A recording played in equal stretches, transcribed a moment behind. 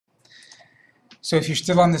So if you're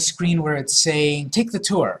still on the screen where it's saying, take the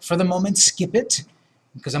tour, for the moment skip it,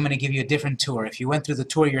 because I'm going to give you a different tour. If you went through the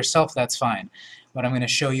tour yourself, that's fine. What I'm going to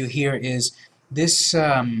show you here is this,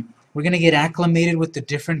 we're going to get acclimated with the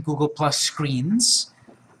different Google Plus screens,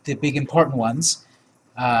 the big important ones.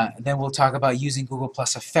 Then we'll talk about using Google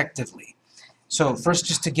Plus effectively. So first,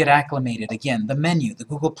 just to get acclimated, again, the menu, the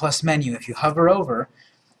Google Plus menu, if you hover over,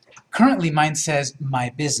 currently mine says My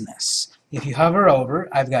Business. If you hover over,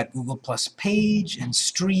 I've got Google Plus Page and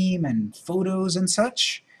Stream and Photos and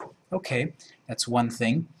such. Okay, that's one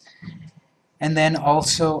thing. And then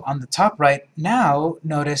also on the top right, now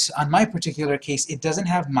notice on my particular case, it doesn't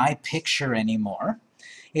have my picture anymore.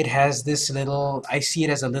 It has this little, I see it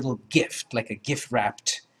as a little gift, like a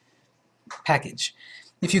gift-wrapped package.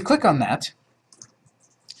 If you click on that,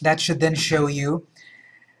 that should then show you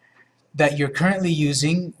that you're currently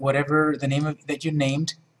using whatever the name of, that you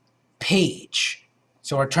named, page.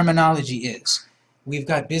 So our terminology is, we've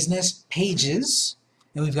got business pages,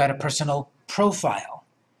 and we've got a personal profile.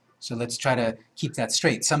 So let's try to keep that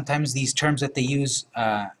straight. Sometimes these terms that they use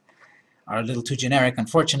are a little too generic,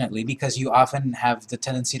 unfortunately, because you often have the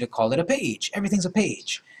tendency to call it a page. Everything's a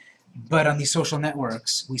page. But on these social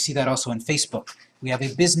networks, we see that also in Facebook. We have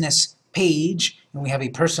a business page, and we have a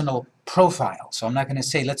personal profile. So I'm not going to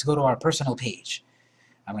say, let's go to our personal page.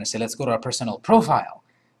 I'm going to say, let's go to our personal profile.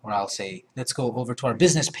 Or I'll say, let's go over to our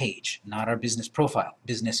business page, not our business profile,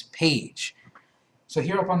 business page. So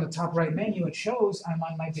here up on the top right menu, it shows I'm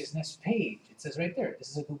on my business page. It says right there, this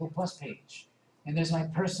is a Google Plus page. And there's my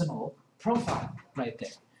personal profile right there.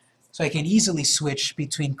 So I can easily switch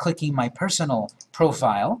between clicking my personal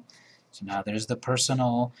profile. So now there's the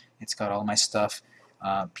personal, it's got all my stuff,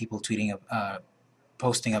 people tweeting,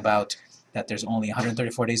 posting about that there's only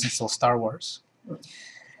 134 days until Star Wars.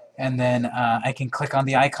 And then I can click on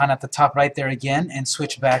the icon at the top right there again and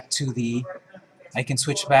switch back to the, I can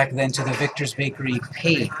switch back then to the Victor's Bakery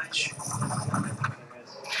page.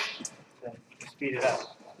 Speed it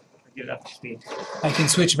up. Get it up to speed. I can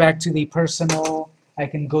switch back to the personal, I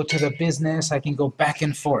can go to the business, I can go back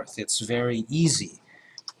and forth. It's very easy.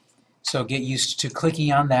 So get used to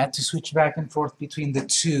clicking on that to switch back and forth between the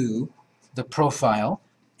two, the profile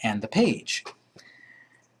and the page.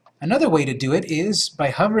 Another way to do it is by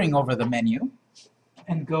hovering over the menu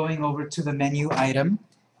and going over to the menu item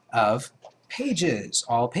of Pages,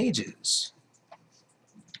 All Pages.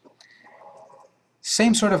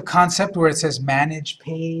 Same sort of concept where it says manage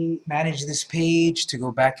this page to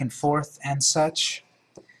go back and forth and such.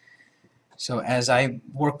 So as I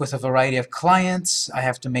work with a variety of clients, I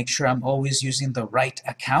have to make sure I'm always using the right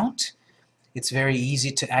account. It's very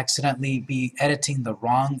easy to accidentally be editing the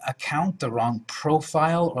wrong account, the wrong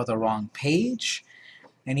profile, or the wrong page.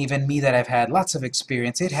 And even me that I've had lots of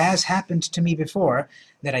experience, it has happened to me before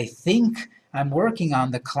that I think I'm working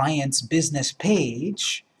on the client's business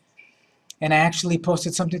page, and I actually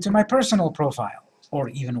posted something to my personal profile, or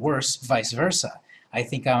even worse, vice versa. I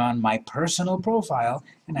think I'm on my personal profile,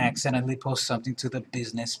 and I accidentally post something to the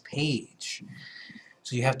business page.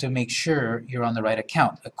 So you have to make sure you're on the right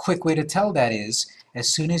account. A quick way to tell that is, as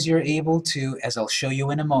soon as you're able to, as I'll show you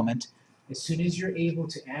in a moment, as soon as you're able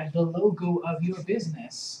to add the logo of your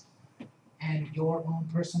business and your own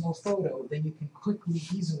personal photo, then you can quickly,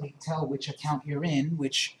 easily tell which account you're in,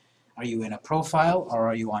 which, are you in a profile or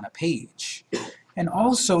are you on a page? And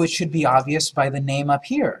also it should be obvious by the name up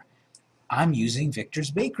here. I'm using Victor's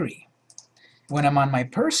Bakery. When I'm on my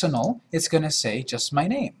personal, it's going to say just my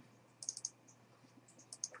name.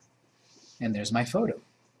 And there's my photo.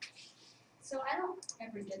 So I don't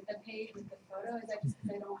ever get the page with the photo. Is that just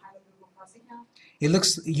because I don't have a Google Plus account? It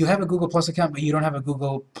looks, you have a Google Plus account, but you don't have a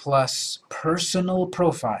Google Plus personal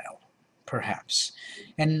profile, perhaps.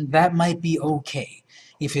 And that might be okay.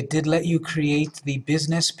 If it did let you create the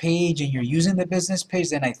business page and you're using the business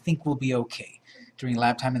page, then I think we'll be okay. During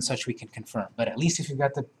lab time and such, we can confirm. But at least if you've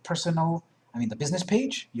got the personal, the business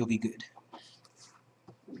page, you'll be good.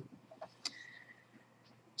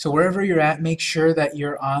 So wherever you're at, make sure that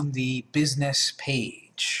you're on the business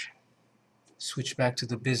page. Switch back to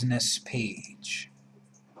the business page.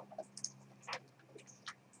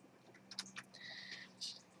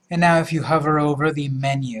 And now if you hover over the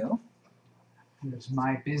menu, here's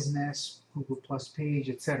My Business, Google Plus page,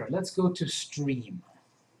 etc. Let's go to Stream.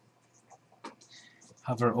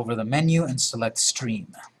 Hover over the menu and select Stream.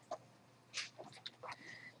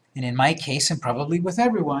 And in my case, and probably with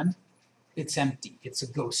everyone, it's empty. It's a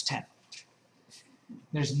ghost town.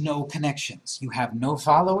 There's no connections. You have no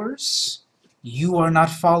followers. You are not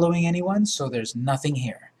following anyone, so there's nothing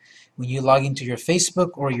here. When you log into your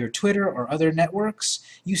Facebook or your Twitter or other networks,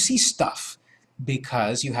 you see stuff.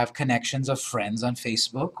 because you have connections of friends on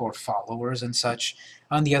Facebook or followers and such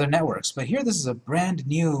on the other networks. But here this is a brand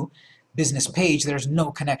new business page. There's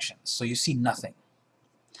no connections, so you see nothing.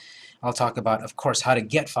 I'll talk about, of course, how to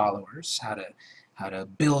get followers, how to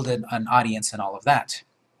build an audience and all of that.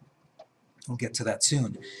 We'll get to that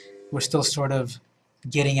soon. We're still sort of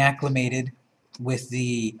getting acclimated with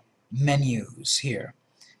the menus here.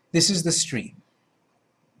 This is the stream.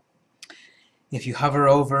 If you hover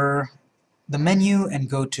over the menu and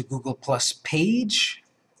go to Google Plus page,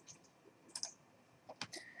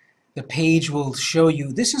 the page will show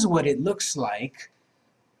you, this is what it looks like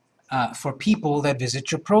for people that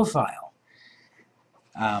visit your profile.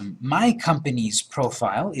 My company's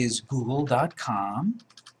profile is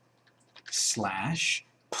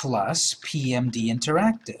google.com/+PMD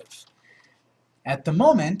Interactive. At the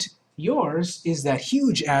moment, yours is that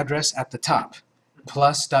huge address at the top,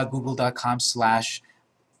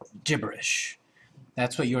 plus.google.com/gibberish.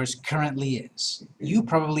 That's what yours currently is. You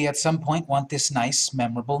probably at some point want this nice,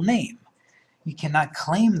 memorable name. You cannot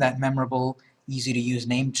claim that memorable, easy-to-use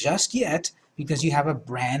name just yet because you have a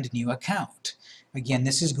brand new account. Again,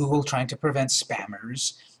 this is Google trying to prevent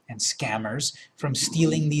spammers and scammers from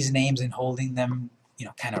stealing these names and holding them,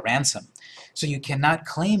 kind of ransom. So you cannot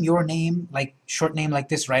claim your name, short name like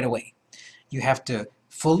this right away. You have to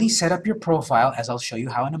fully set up your profile, as I'll show you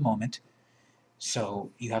how in a moment. So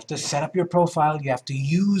you have to set up your profile, you have to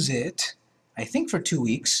use it, I think for 2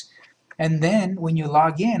 weeks, and then when you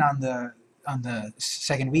log in on the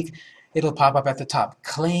second week, it'll pop up at the top,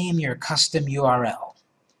 claim your custom URL.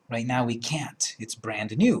 Right now we can't, it's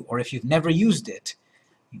brand new, or if you've never used it,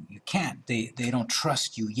 you can't, they don't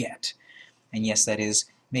trust you yet. And yes, that is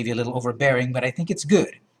maybe a little overbearing, but I think it's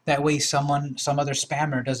good. That way some other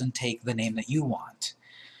spammer doesn't take the name that you want.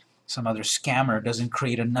 Some other scammer doesn't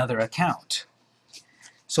create another account.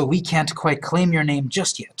 So we can't quite claim your name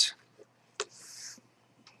just yet.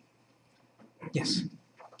 Yes? Is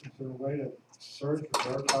there a way to search or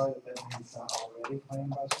verify that that name's not already claimed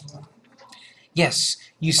by someone? Yes.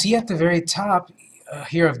 You see at the very top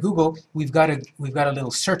here of Google, we've got a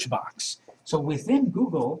little search box. So within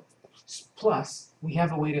Google Plus, we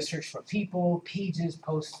have a way to search for people, pages,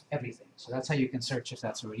 posts, everything. So that's how you can search if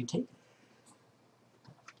that's already taken.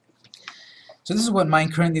 So this is what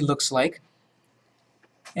mine currently looks like.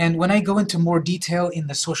 And when I go into more detail in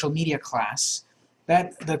the social media class,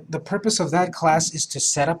 the purpose of that class is to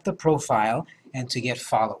set up the profile and to get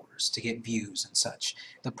followers, to get views and such.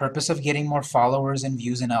 The purpose of getting more followers and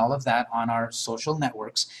views and all of that on our social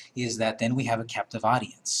networks is that then we have a captive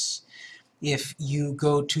audience. If you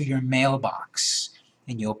go to your mailbox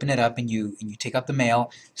and you open it up and you take out the mail,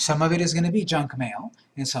 some of it is going to be junk mail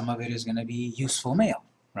and some of it is going to be useful mail,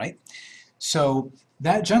 right? So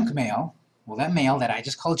that junk mail, well, that mail that I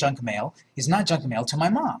just call junk mail is not junk mail to my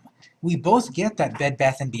mom. We both get that Bed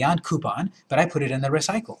Bath & Beyond coupon, but I put it in the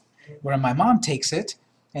recycle, where my mom takes it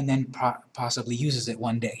and then possibly uses it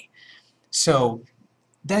one day. So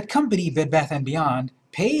that company, Bed Bath & Beyond,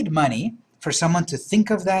 paid money for someone to think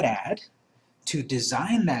of that ad, to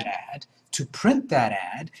design that ad, to print that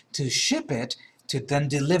ad, to ship it, to then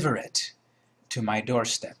deliver it to my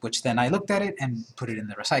doorstep, which then I looked at it and put it in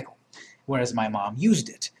the recycle, whereas my mom used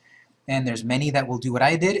it. And there's many that will do what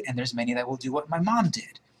I did, and there's many that will do what my mom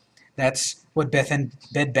did. That's what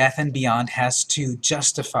Bed Bath & Beyond has to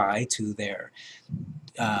justify to their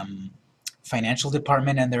financial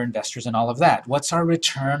department and their investors and all of that. What's our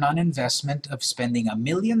return on investment of spending $1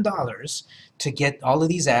 million to get all of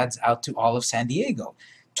these ads out to all of San Diego?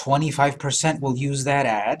 25% will use that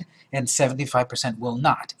ad, and 75% will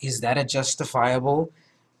not. Is that a justifiable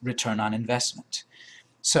return on investment?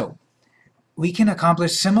 So, we can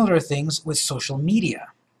accomplish similar things with social media.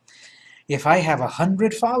 If I have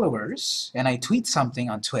 100 followers and I tweet something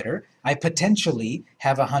on Twitter, I potentially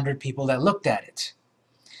have 100 people that looked at it.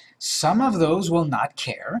 Some of those will not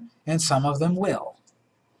care, and some of them will.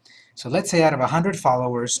 So let's say out of 100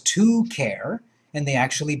 followers, 2 care, and they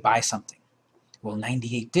actually buy something. Well,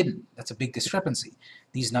 98 didn't. That's a big discrepancy.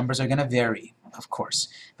 These numbers are going to vary, of course.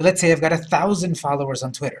 But let's say I've got 1,000 followers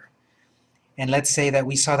on Twitter. And let's say that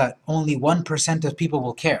we saw that only 1% of people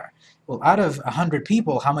will care. Well, out of 100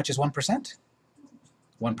 people, how much is 1%?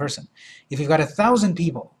 1 person. If you've got 1,000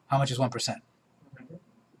 people, how much is 1%?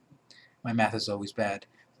 My math is always bad.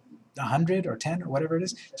 100 or 10 or whatever it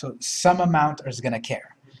is. So some amount is going to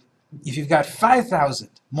care. If you've got 5,000,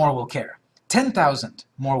 more will care. 10,000,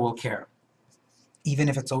 more will care. Even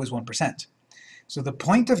if it's always 1%. So the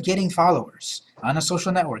point of getting followers on a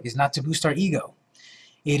social network is not to boost our ego.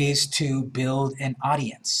 It is to build an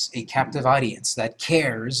audience, a captive audience that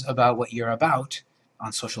cares about what you're about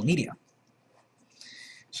on social media.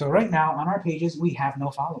 So right now on our pages we have no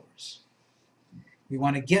followers. We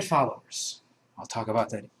want to get followers. I'll talk about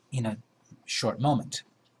that in a short moment.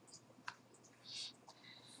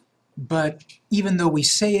 But even though we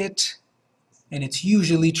say it, and it's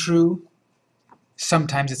usually true,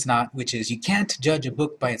 sometimes it's not, which is you can't judge a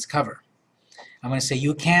book by its cover. I'm going to say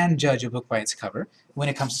you can judge a book by its cover when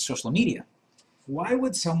it comes to social media. Why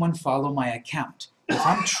would someone follow my account? If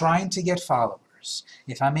I'm trying to get followers,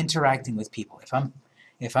 if I'm interacting with people,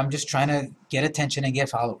 if I'm just trying to get attention and get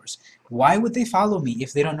followers, why would they follow me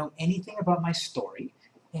if they don't know anything about my story,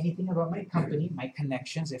 anything about my company, my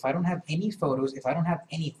connections, if I don't have any photos, if I don't have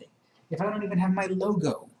anything, if I don't even have my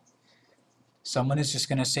logo? Someone is just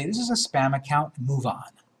going to say, this is a spam account, move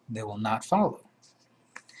on. They will not follow.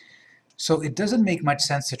 So it doesn't make much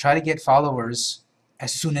sense to try to get followers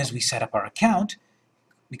as soon as we set up our account,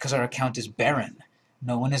 because our account is barren.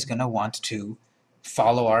 No one is going to want to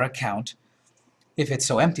follow our account if it's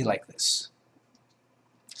so empty like this.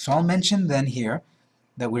 So I'll mention then here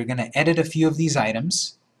that we're going to edit a few of these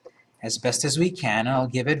items as best as we can, and I'll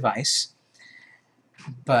give advice.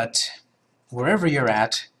 But wherever you're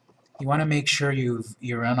at, you want to make sure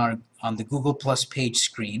you're on the Google Plus page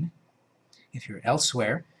screen. If you're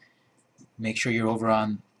elsewhere, make sure you're over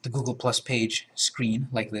on the Google Plus page screen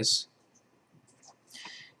like this.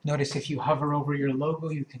 Notice if you hover over your logo,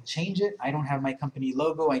 you can change it. I don't have my company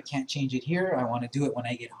logo. I can't change it here. I want to do it when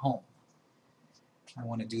I get home. I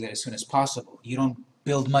want to do that as soon as possible. You don't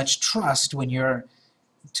build much trust when you're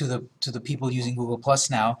to the people using Google Plus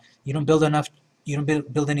now. You don't build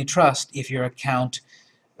any trust if your account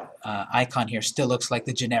icon here still looks like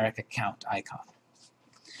the generic account icon.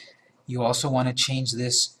 You also want to change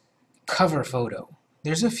this cover photo.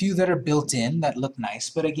 There's a few that are built in that look nice,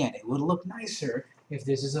 but again, it would look nicer if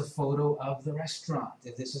this is a photo of the restaurant,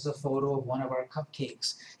 if this is a photo of one of our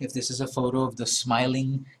cupcakes, if this is a photo of the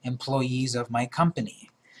smiling employees of my company.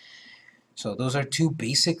 So those are two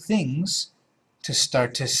basic things to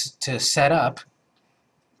start to set up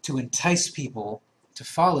to entice people to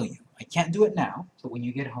follow you. I can't do it now, but when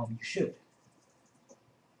you get home you should.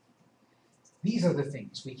 These are the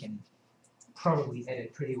things we can probably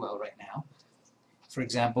edit pretty well right now. For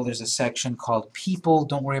example, there's a section called People.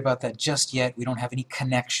 Don't worry about that just yet. We don't have any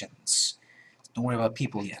connections. Don't worry about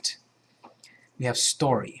people yet. We have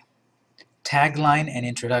Story, Tagline, and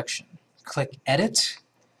Introduction. Click Edit,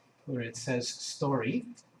 where it says Story,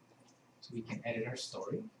 so we can edit our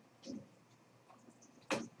story.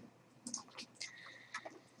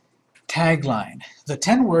 Tagline, the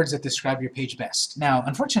 10 words that describe your page best. Now,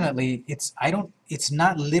 unfortunately, it's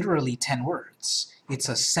not literally 10 words. It's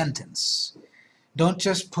a sentence. Don't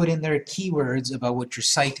just put in there keywords about what your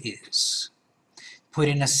site is. Put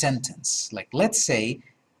in a sentence. Like, let's say,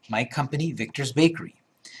 my company, Victor's Bakery.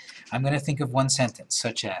 I'm going to think of one sentence,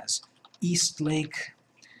 such as, Eastlake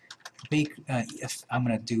I'm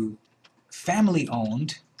going to do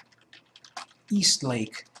family-owned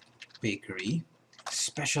Eastlake Bakery,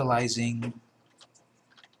 specializing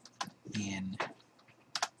in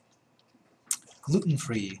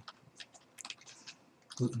gluten-free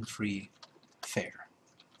fare.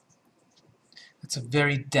 That's a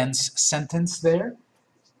very dense sentence there,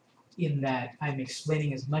 in that I'm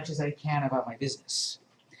explaining as much as I can about my business.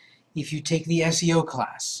 If you take the SEO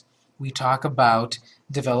class, we talk about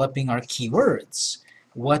developing our keywords.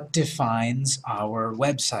 What defines our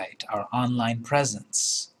website, our online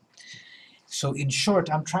presence? So in short,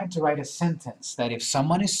 I'm trying to write a sentence that if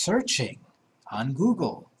someone is searching on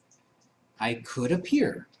Google, I could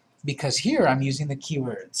appear. Because here I'm using the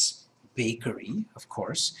keywords bakery, of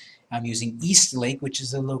course. I'm using Eastlake, which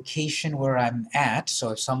is the location where I'm at. So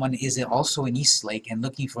if someone is also in Eastlake and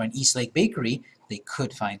looking for an Eastlake bakery, they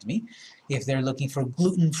could find me. If they're looking for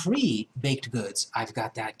gluten-free baked goods, I've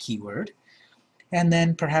got that keyword. And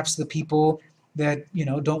then perhaps the people that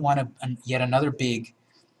don't want yet another big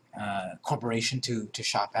corporation to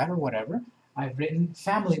shop at or whatever, I've written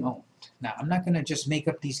family-owned. Now, I'm not going to just make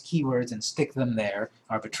up these keywords and stick them there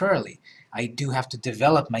arbitrarily. I do have to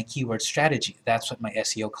develop my keyword strategy. That's what my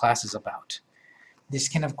SEO class is about. This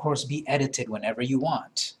can, of course, be edited whenever you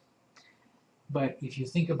want. But if you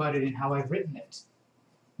think about it in how I've written it,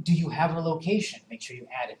 do you have a location? Make sure you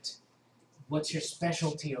add it. What's your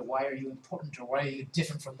specialty, or why are you important, or why are you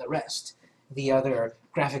different from the rest? The other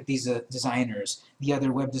graphic designers, the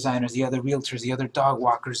other web designers, the other realtors, the other dog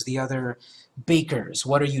walkers, the other bakers.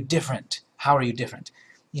 What are you different? How are you different?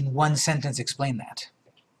 In one sentence, explain that.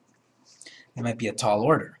 It might be a tall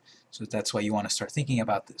order, so that's why you want to start thinking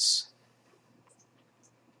about this.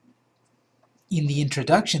 in the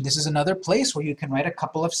introduction, this is another place where you can write a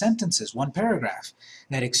couple of sentences, one paragraph,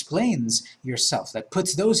 that explains yourself, that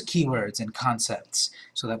puts those keywords and concepts,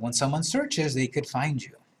 so that when someone searches, they could find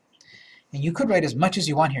you. And you could write as much as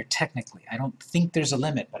you want here technically. I don't think there's a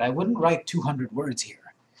limit, but I wouldn't write 200 words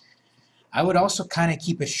here. I would also kind of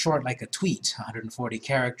keep it short like a tweet, 140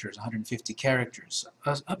 characters, 150 characters,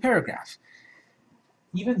 a paragraph.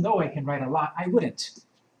 Even though I can write a lot, I wouldn't.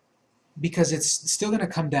 Because it's still going to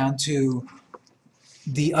come down to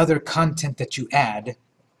the other content that you add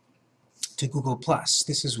to Google+.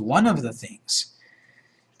 This is one of the things.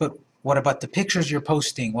 But what about the pictures you're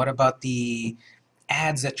posting? What about the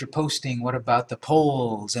ads that you're posting? What about the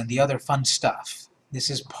polls and the other fun stuff? This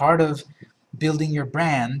is part of building your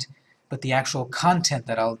brand, but the actual content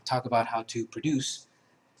that I'll talk about how to produce,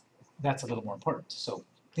 that's a little more important. So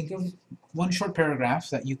think of one short paragraph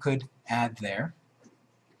that you could add there.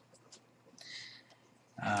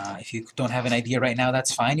 If you don't have an idea right now,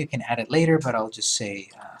 that's fine. You can add it later, but I'll just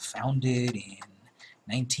say founded in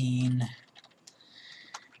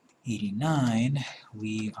 1989.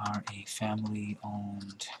 We are a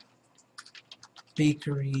family-owned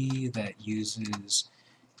bakery that uses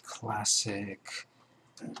classic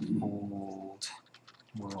old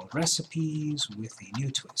world recipes with a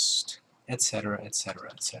new twist, etc.,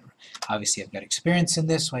 etc., etc. Obviously, I've got experience in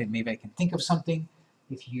this, so maybe I can think of something.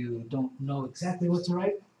 If you don't know exactly what to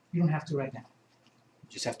write, you don't have to write now. You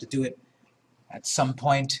just have to do it at some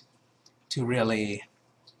point to really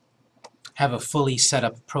have a fully set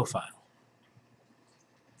up profile.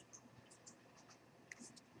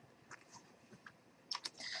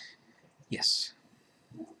 Yes?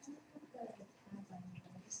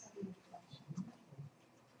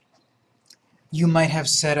 You might have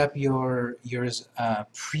set up yours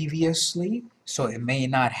previously, so it may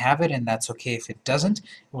not have it, and that's okay if it doesn't,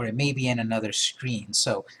 or it may be in another screen.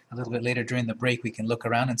 So a little bit later during the break, we can look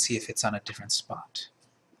around and see if it's on a different spot.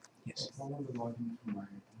 Yes? If I want to log into my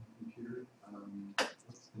computer,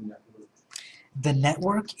 what's the network? The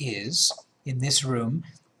network is, in this room,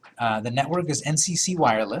 the network is NCC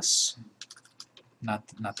Wireless, not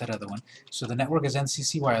that other one. So the network is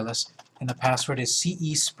NCC Wireless, and the password is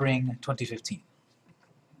CE Spring 2015.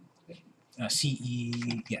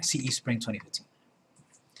 CE Spring 2015.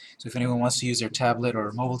 So if anyone wants to use their tablet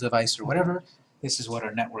or mobile device or whatever, this is what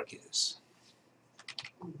our network is.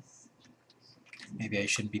 Maybe I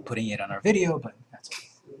shouldn't be putting it on our video, but that's okay.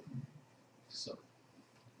 So,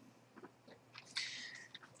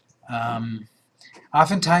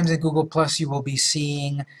 oftentimes in Google Plus you will be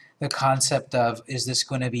seeing the concept of, is this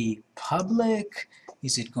going to be public?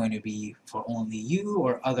 Is it going to be for only you,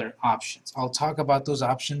 or other options? I'll talk about those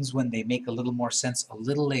options when they make a little more sense a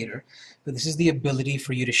little later, but this is the ability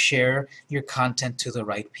for you to share your content to the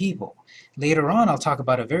right people. Later on, I'll talk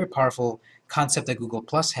about a very powerful concept that Google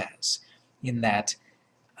Plus has, in that,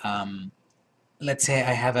 let's say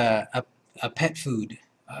I have a pet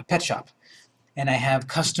shop, and I have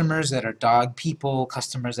customers that are dog people,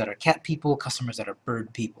 customers that are cat people, customers that are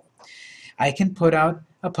bird people. I can put out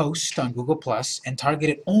a post on Google Plus and target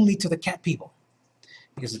it only to the cat people,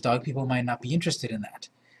 because the dog people might not be interested in that.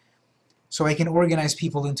 So I can organize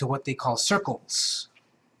people into what they call circles,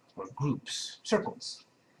 or groups, circles.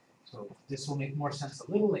 So this will make more sense a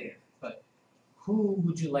little later, but who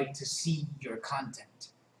would you like to see your content?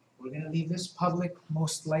 We're going to leave this public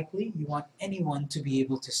most likely. You want anyone to be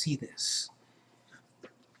able to see this.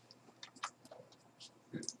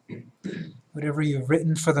 Whatever you've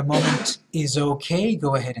written for the moment is okay.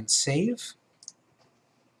 Go ahead and save.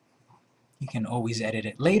 You can always edit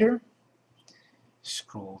it later.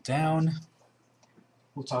 Scroll down.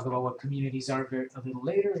 We'll talk about what communities are a little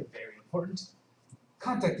later. Very important.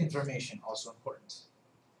 Contact information, also important.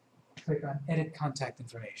 Click on Edit Contact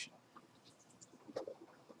Information.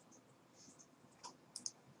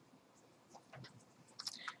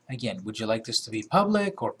 Again, would you like this to be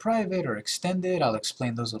public or private or extended? I'll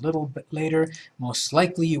explain those a little bit later. Most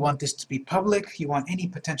likely you want this to be public. You want any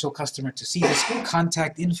potential customer to see this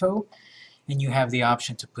contact info, and you have the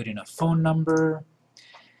option to put in a phone number,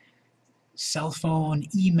 cell phone,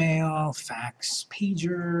 email, fax,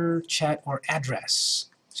 pager, chat, or address.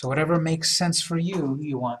 So whatever makes sense for you,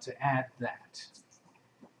 you want to add that.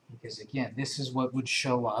 Because again, this is what would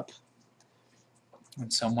show up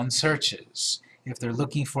when someone searches. If they're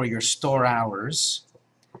looking for your store hours,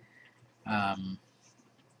 are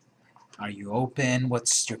you open?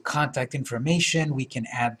 What's your contact information? We can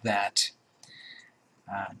add that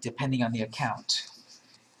depending on the account.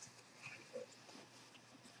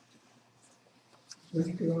 So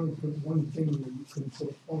you could only put one thing where you can put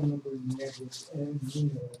a phone number and address and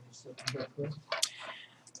email address, is that correct?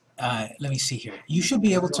 let me see here. You should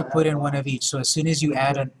be able to put in one of each. So as soon as you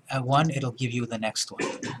add a one, it'll give you the next one.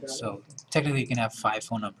 So technically you can have 5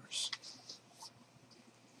 phone numbers.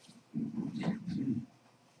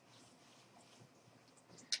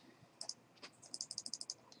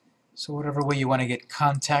 So whatever way you want to get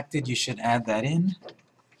contacted, you should add that in.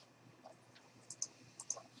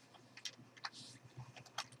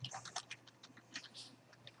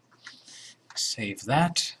 Save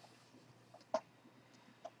that.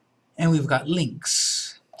 And we've got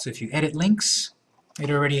links. So if you edit links, it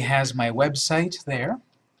already has my website there.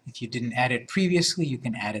 If you didn't add it previously, you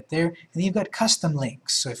can add it there. And then you've got custom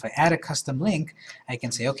links. So if I add a custom link, I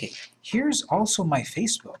can say, okay, here's also my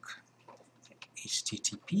Facebook.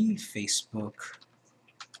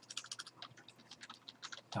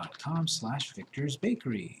 http://victor's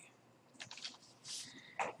bakery.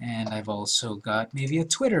 And I've also got maybe a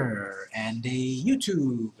Twitter and a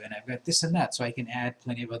YouTube, and I've got this and that, so I can add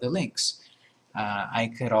plenty of other links. I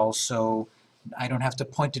could also, I don't have to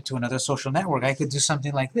point it to another social network. I could do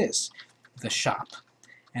something like this, the shop,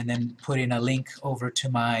 and then put in a link over to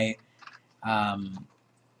my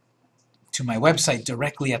website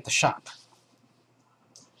directly at the shop.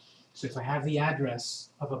 So if I have the address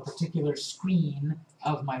of a particular screen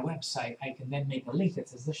of my website, I can then make a link that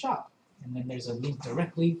says the shop. And then there's a link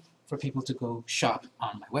directly for people to go shop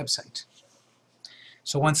on my website.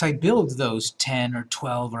 So once I build those 10 or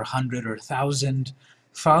 12 or 100 or 1,000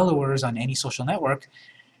 followers on any social network,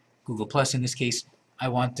 Google Plus in this case, I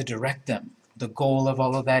want to direct them. The goal of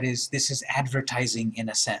all of that is, this is advertising in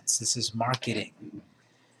a sense. This is marketing.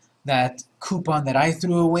 That coupon that I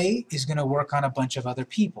threw away is going to work on a bunch of other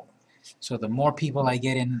people. So the more people I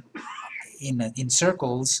get in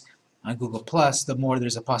circles on Google Plus, the more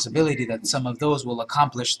there's a possibility that some of those will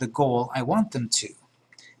accomplish the goal I want them to,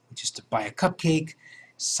 which is to buy a cupcake,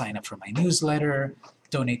 sign up for my newsletter,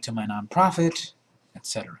 donate to my nonprofit,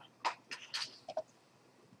 etc.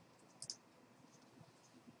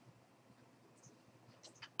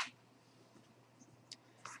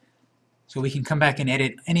 So we can come back and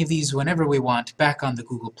edit any of these whenever we want back on the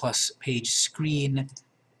Google Plus page screen.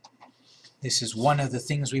 This is one of the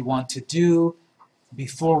things we want to do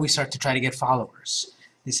before we start to try to get followers.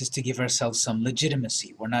 This is to give ourselves some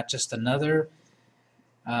legitimacy. We're not just another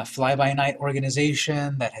fly-by-night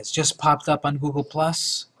organization that has just popped up on Google+.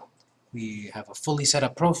 We have a fully set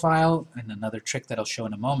up profile, and another trick that I'll show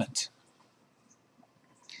in a moment.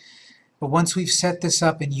 But once we've set this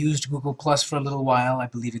up and used Google Plus for a little while, I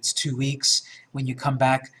believe it's 2 weeks, when you come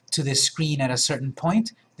back to this screen at a certain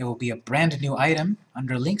point, there will be a brand new item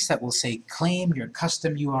under links that will say claim your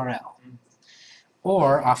custom URL.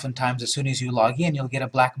 Or oftentimes as soon as you log in, you'll get a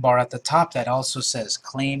black bar at the top that also says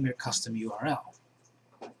claim your custom URL.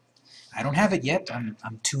 I don't have it yet,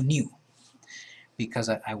 I'm too new, because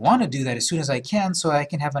I want to do that as soon as I can so I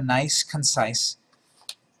can have a nice, concise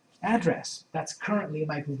address. That's currently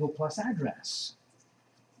my Google Plus address.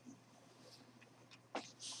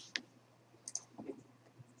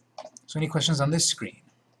 So any questions on this screen?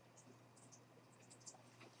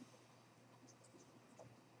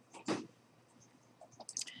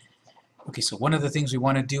 Okay, so one of the things we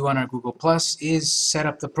want to do on our Google Plus is set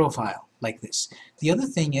up the profile like this. The other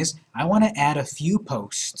thing is I want to add a few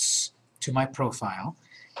posts to my profile.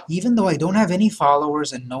 Even though I don't have any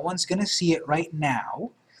followers and no one's going to see it right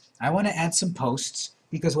now, I want to add some posts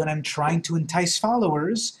because when I'm trying to entice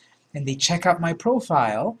followers and they check out my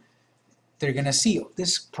profile, they're going to see, oh,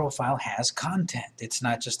 this profile has content. It's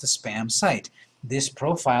not just a spam site. This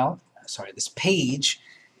profile, sorry, this page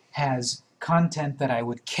has content that I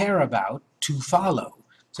would care about to follow.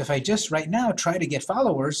 So if I just right now try to get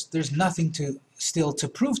followers, there's nothing still to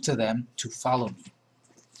prove to them to follow me.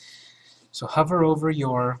 So hover over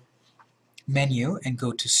your menu and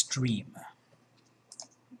go to Stream.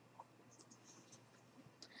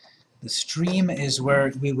 The stream is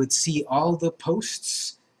where we would see all the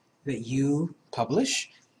posts that you publish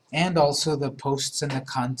and also the posts and the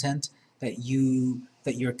content that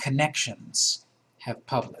your connections have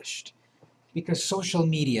published. Because social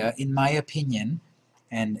media, in my opinion,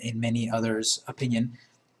 and in many others' opinion,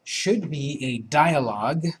 should be a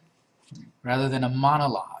dialogue rather than a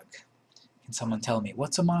monologue. Can someone tell me,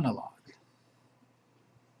 what's a monologue?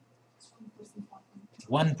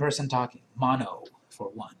 One person talking. Mono for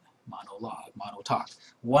one. Monologue, mono-talk.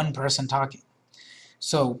 One person talking.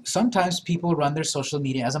 So sometimes people run their social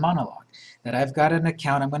media as a monologue. That I've got an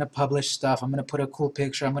account, I'm going to publish stuff, I'm going to put a cool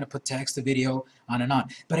picture, I'm going to put text, a video, on and on.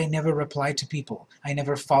 But I never reply to people. I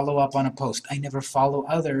never follow up on a post. I never follow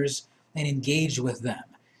others and engage with them.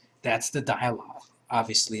 That's the dialogue.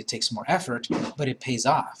 Obviously it takes more effort, but it pays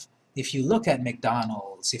off. If you look at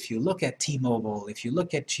McDonald's, if you look at T-Mobile, if you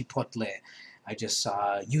look at Chipotle, I just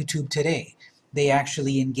saw YouTube today, they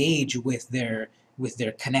actually engage with their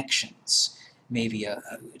connections. Maybe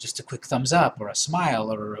just a quick thumbs up, or a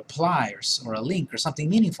smile, or a reply, or a link, or something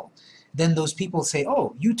meaningful. Then those people say,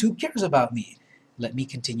 oh, YouTube cares about me. Let me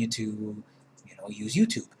continue to use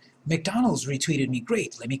YouTube. McDonald's retweeted me,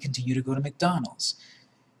 great, let me continue to go to McDonald's.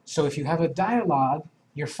 So if you have a dialogue,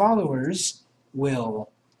 your followers will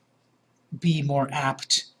be more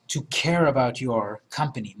apt to care about your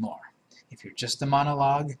company more. If you're just a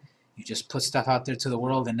monologue, you just put stuff out there to the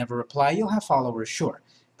world and never reply, you'll have followers, sure,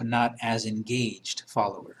 but not as engaged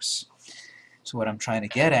followers. So what I'm trying to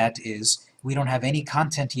get at is we don't have any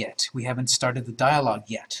content yet. We haven't started the dialogue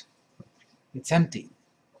yet. It's empty.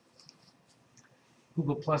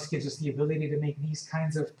 Google Plus gives us the ability to make these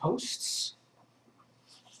kinds of posts.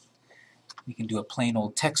 We can do a plain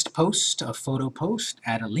old text post, a photo post,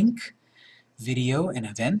 add a link, video, an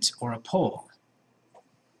event, or a poll.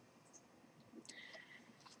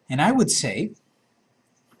 And I would say,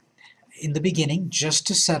 in the beginning, just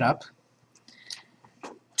to set up,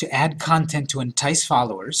 to add content to entice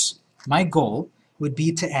followers, my goal would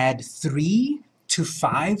be to add 3 to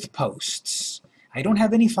 5 posts. I don't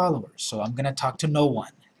have any followers, so I'm going to talk to no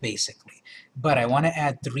one, basically. But I want to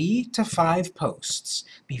add 3 to 5 posts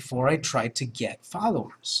before I try to get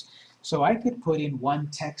followers. So I could put in 1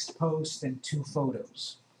 text post and 2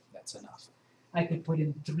 photos. That's enough. I could put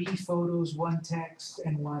in 3 photos, 1 text,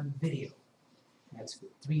 and 1 video. That's good.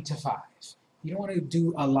 3 to 5. You don't want to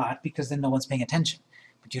do a lot because then no one's paying attention.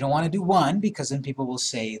 But you don't want to do 1 because then people will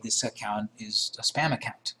say this account is a spam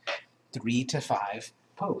account. 3 to 5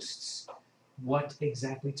 posts. What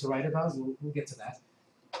exactly to write about? We'll get to that.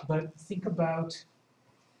 But think about,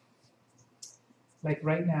 like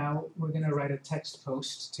right now, we're going to write a text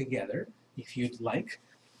post together, if you'd like.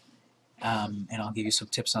 And I'll give you some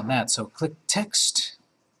tips on that. So click text,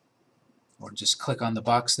 or just click on the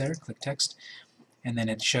box there, click text, and then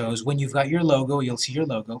it shows when you've got your logo, you'll see your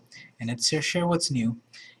logo, and it says share what's new.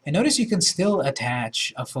 And notice you can still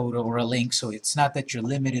attach a photo or a link, so it's not that you're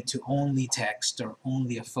limited to only text or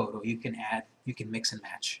only a photo. You can add, you can mix and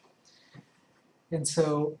match. And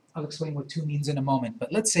so I'll explain what to means in a moment,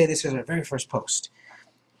 but let's say this is our very first post.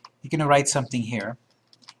 You're going to write something here,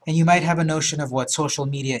 and you might have a notion of what social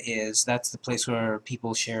media is. That's the place where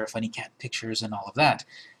people share funny cat pictures and all of that.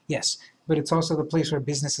 Yes, but it's also the place where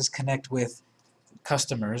businesses connect with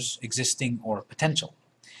customers, existing or potential.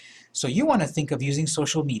 So you want to think of using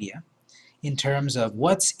social media in terms of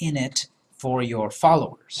what's in it for your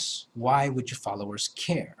followers. Why would your followers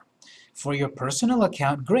care? For your personal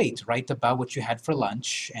account, great. Write about what you had for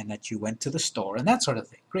lunch and that you went to the store and that sort of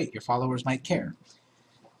thing. Great, your followers might care.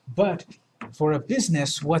 But for a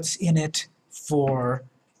business, what's in it for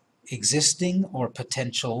existing or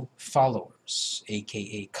potential followers,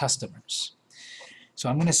 aka customers? So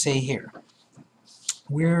I'm going to say here,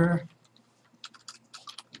 we're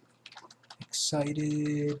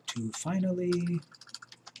excited to finally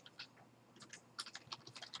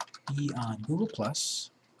be on Google+.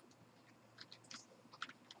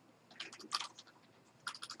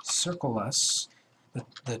 Circle us.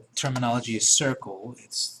 The terminology is circle.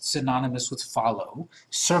 It's synonymous with follow.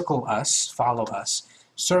 Circle us, follow us.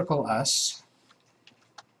 Circle us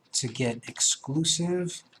to get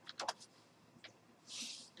exclusive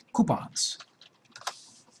coupons.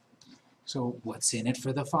 So what's in it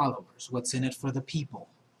for the followers? What's in it for the people?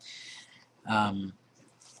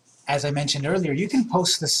 As I mentioned earlier, you can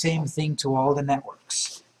post the same thing to all the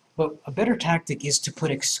networks. But a better tactic is to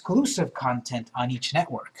put exclusive content on each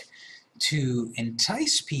network to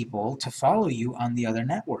entice people to follow you on the other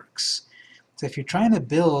networks. So if you're trying to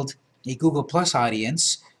build a Google Plus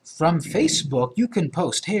audience from Facebook, you can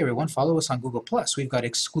post, hey everyone, follow us on Google Plus. We've got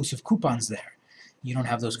exclusive coupons there. You don't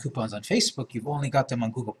have those coupons on Facebook, you've only got them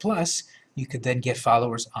on Google Plus. You could then get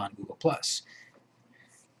followers on Google Plus.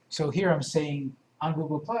 So here I'm saying on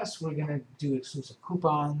Google Plus, we're going to do exclusive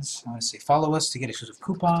coupons. I'm going to say follow us to get exclusive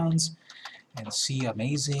coupons and see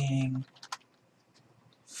amazing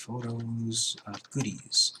photos of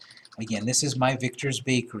goodies. Again, this is my Victor's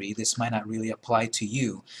Bakery. This might not really apply to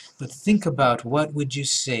you, but think about what would you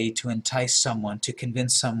say to entice someone, to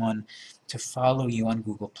convince someone to follow you on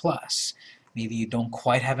Google+. Maybe you don't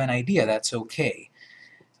quite have an idea. That's okay.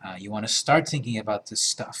 You want to start thinking about this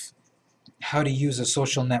stuff. How to use a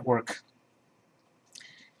social network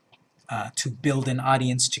to build an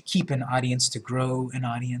audience, to keep an audience, to grow an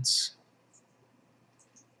audience.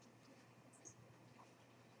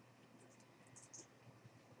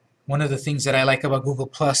 One of the things that I like about Google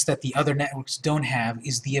Plus that the other networks don't have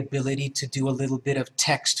is the ability to do a little bit of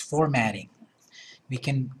text formatting. We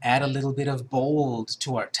can add a little bit of bold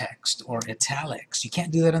to our text or italics. You can't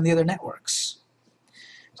do that on the other networks.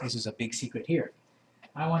 So this is a big secret here.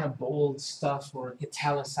 I want to bold stuff or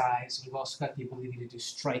italicize. We've also got the ability to do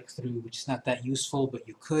strike through, which is not that useful, but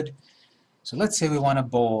you could. So let's say we want to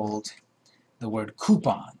bold the word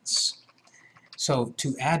coupons. So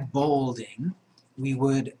to add bolding, we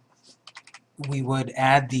would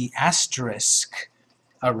add the asterisk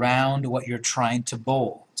around what you're trying to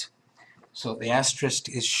bold. So the asterisk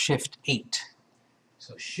is Shift 8.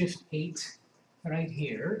 So Shift 8 right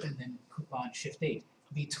here, and then coupon Shift 8.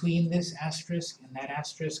 Between this asterisk and that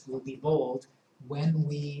asterisk will be bold when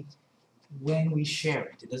we share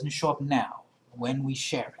it. It doesn't show up now, when we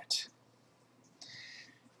share it.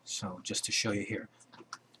 So just to show you here,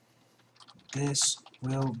 this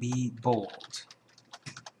will be bold.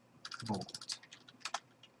 Bold.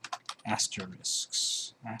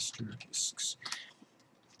 Asterisks. Asterisks.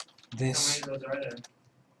 This, How many of those are there?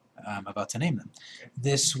 I'm about to name them.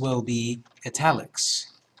 This will be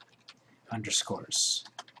italics. Underscores.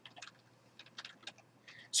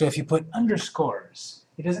 So if you put underscores,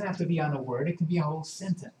 it doesn't have to be on a word, it can be a whole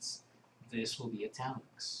sentence. This will be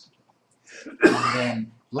italics. And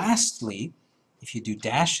then lastly, if you do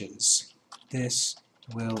dashes, this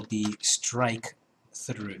will be strike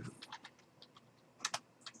through.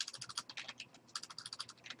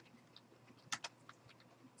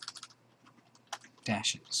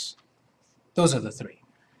 Dashes. Those are the three.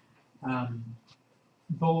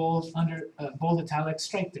 Bold, bold italics,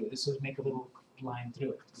 strike through. This would make a little line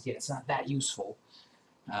through it. Yeah, it's not that useful.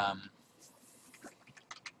 But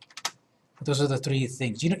those are the three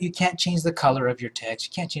things. You can't change the color of your text.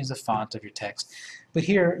 You can't change the font of your text. But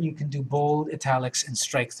here you can do bold, italics, and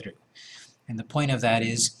strike through. And the point of that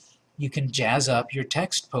is you can jazz up your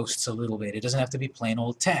text posts a little bit. It doesn't have to be plain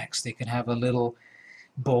old text. They can have a little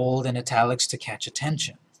bold and italics to catch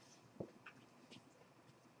attention.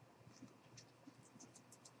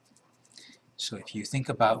 So if you think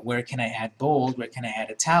about where can I add bold, where can I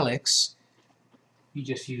add italics, you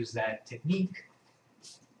just use that technique.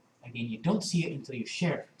 Again, you don't see it until you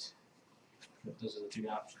share it. But those are the three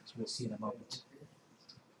options. We'll see in a moment.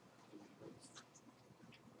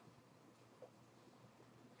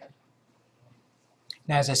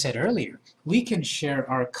 Now, as I said earlier, we can share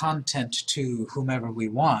our content to whomever we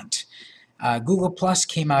want. Google Plus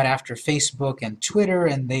came out after Facebook and Twitter,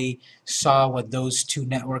 and they saw what those two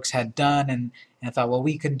networks had done and thought, well,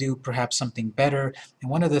 we can do perhaps something better. And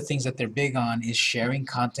one of the things that they're big on is sharing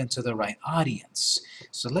content to the right audience.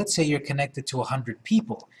 So let's say you're connected to 100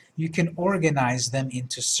 people. You can organize them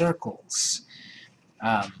into circles.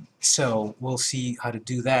 So we'll see how to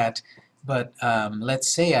do that. But let's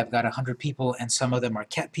say I've got 100 people, and some of them are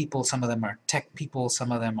cat people, some of them are tech people,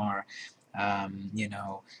 some of them are, you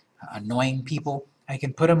know, annoying people. I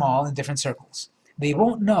can put them all in different circles. They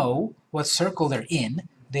won't know what circle they're in.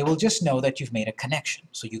 They will just know that you've made a connection.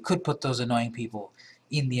 So you could put those annoying people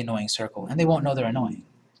in the annoying circle, and they won't know they're annoying.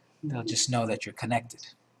 They'll just know that you're connected.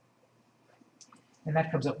 And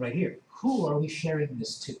that comes up right here. Who are we sharing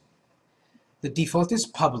this to? The default is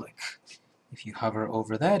public. If you hover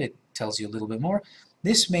over that, it tells you a little bit more.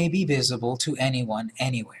 This may be visible to anyone,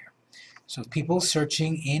 anywhere. So people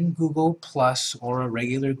searching in Google Plus or a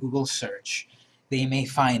regular Google search, they may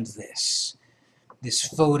find this. This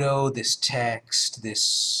photo, this text,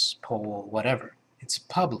 this poll, whatever. It's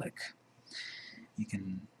public. You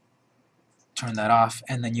can turn that off,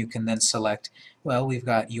 and then you can then select, well, we've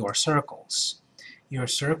got your circles. Your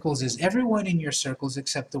circles is everyone in your circles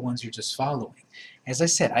except the ones you're just following. As I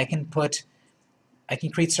said, I can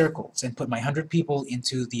create circles and put my 100 people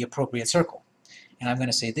into the appropriate circle. And I'm going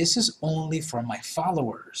to say this is only for my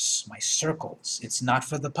followers, my circles. It's not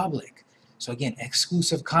for the public. So again,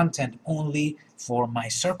 exclusive content only for my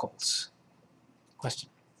circles. Question?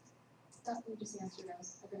 Stuff you just answered, I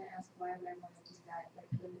was going to ask why would I want to do that, like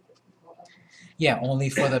limit the people of Yeah,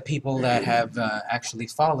 only for the people that have actually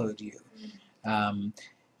followed you.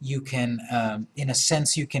 You can, in a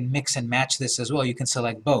sense, you can mix and match this as well. You can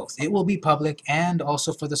select both. It will be public and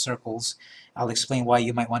also for the circles. I'll explain why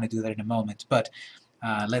you might want to do that in a moment. But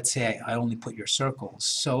let's say I only put your circles,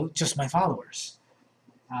 so just my followers.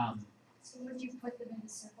 So would you put them in a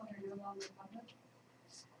circle that are no longer public?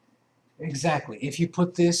 Exactly. If you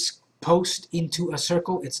put this post into a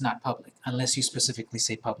circle, it's not public, unless you specifically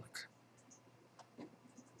say public.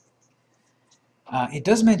 It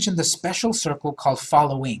does mention the special circle called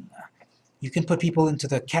following. You can put people into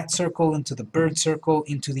the cat circle, into the bird circle,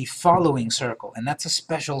 into the following circle, and that's a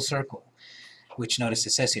special circle. which notice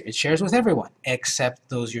it says here, it shares with everyone except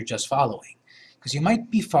those you're just following. Because you might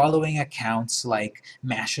be following accounts like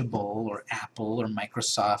Mashable or Apple or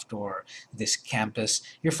Microsoft or this campus.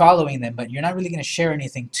 You're following them, but you're not really going to share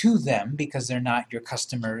anything to them because they're not your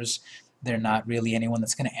customers. They're not really anyone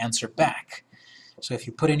that's going to answer back. So if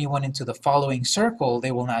you put anyone into the following circle,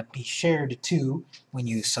 they will not be shared to when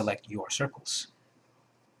you select your circles.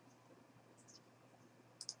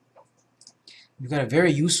 We've got a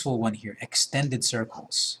very useful one here, extended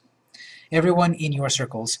circles. Everyone in your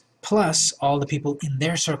circles plus all the people in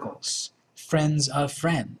their circles, friends of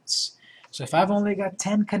friends. So if I've only got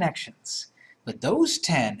 10 connections, but those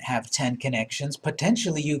 10 have 10 connections,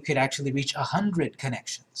 potentially you could actually reach 100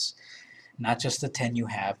 connections, not just the 10 you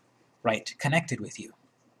have right connected with you.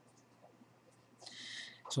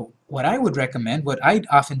 So what I would recommend, what I'd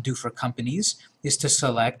often do for companies, is to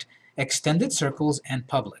select extended circles and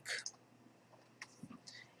public.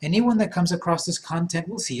 Anyone that comes across this content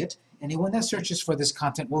will see it. Anyone that searches for this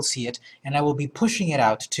content will see it, and I will be pushing it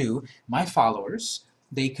out to my followers.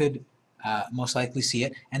 They could most likely see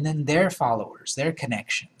it, and then their followers, their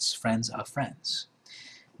connections, friends of friends.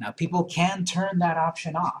 Now, people can turn that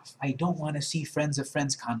option off. I don't want to see friends of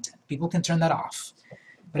friends content. People can turn that off.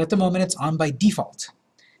 But at the moment, it's on by default,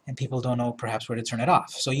 and people don't know perhaps where to turn it off.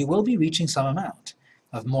 So you will be reaching some amount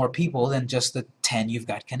of more people than just the 10 you've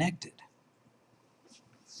got connected.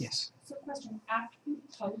 Yes? So question, after you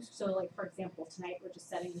post, so like for example, tonight we're just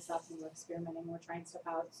setting this up and we're experimenting, we're trying stuff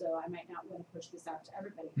out, so I might not want to push this out to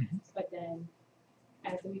everybody. But then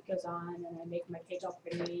as the week goes on and I make my page all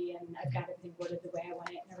pretty and I've got everything worded the way I want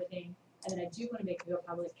it and everything, and then I do want to make it go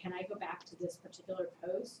public, can I go back to this particular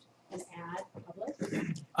post and add public?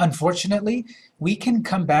 Unfortunately, we can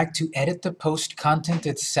come back to edit the post content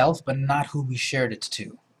itself, but not who we shared it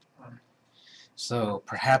to. So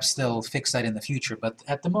perhaps they'll fix that in the future, but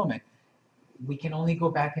at the moment, we can only go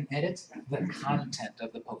back and edit the content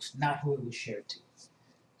of the post, not who it was shared to.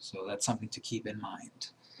 So that's something to keep in mind.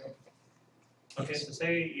 Okay, so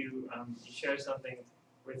say you share something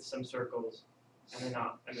with some circles, and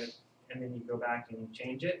then you go back and you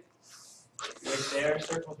change it with their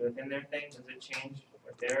circles within their thing. Does it change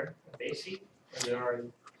what they see, or is it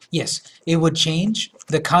already? Yes, it would change.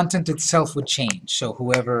 The content itself would change. So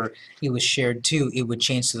whoever it was shared to, it would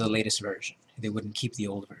change to the latest version. They wouldn't keep the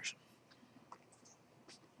old version.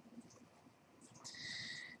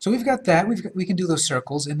 So we've got that. We can do those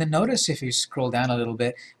circles. And then notice if you scroll down a little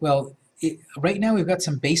bit, well, right now we've got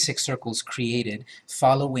some basic circles created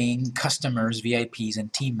following customers, VIPs,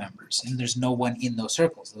 and team members. And there's no one in those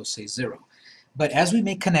circles. Those say 0. But as we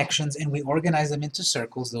make connections and we organize them into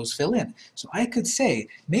circles, those fill in. So I could say,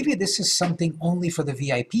 maybe this is something only for the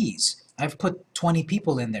VIPs. I've put 20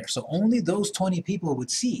 people in there, so only those 20 people would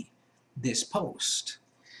see this post.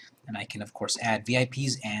 And I can, of course, add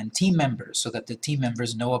VIPs and team members so that the team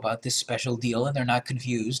members know about this special deal and they're not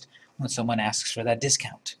confused when someone asks for that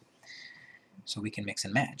discount. So we can mix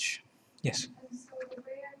and match. Yes? And so the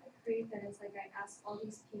way I would create that is like I ask all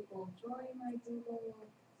these people, join my Google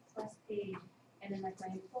Plus page, and then like my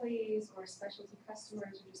employees or specialty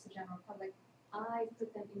customers or just the general public, I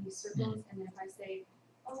put them in these circles, and then if I say,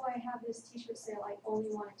 oh, I have this t-shirt sale, I only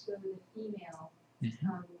want it to go to the female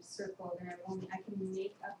circle, then I can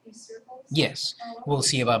make up these circles? Yes, we'll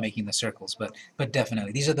see about making the circles, but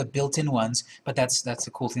definitely. These are the built-in ones, but that's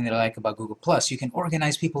the cool thing that I like about Google+. You can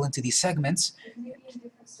organize people into these segments. Maybe in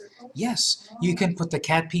different circles? Yes, you can put the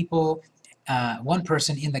cat people, one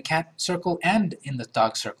person in the cat circle and in the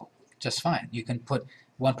dog circle. Just fine. You can put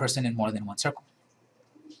one person in more than one circle.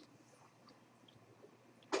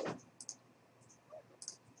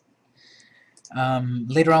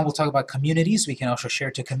 Later on we'll talk about communities. We can also share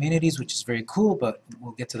to communities, which is very cool, but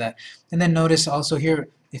we'll get to that. And then notice also here,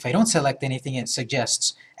 if I don't select anything, it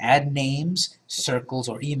suggests add names, circles,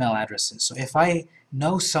 or email addresses. So if I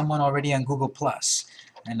know someone already on Google+,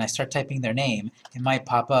 and I start typing their name, it might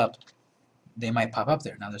pop up. They might pop up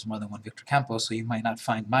there. Now there's more than one Victor Campos, so you might not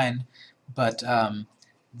find mine. But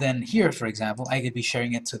then here, for example, I could be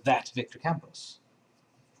sharing it to that Victor Campos.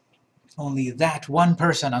 Only that one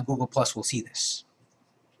person on Google Plus will see this.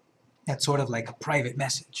 That's sort of like a private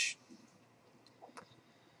message.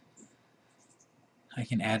 I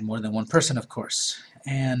can add more than one person, of course.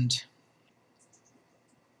 And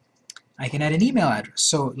I can add an email address.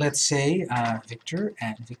 So let's say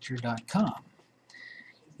victor@victor.com.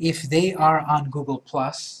 If they are on Google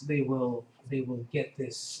Plus, they will get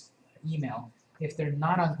this email. If they're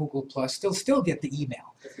not on Google Plus, they'll still get the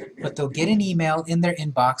email, but they'll get an email in their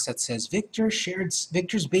inbox that says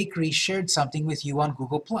Victor's Bakery shared something with you on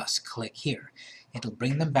Google Plus. Click here. It'll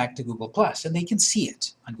bring them back to Google Plus, and they can see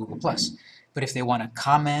it on Google Plus. But if they want to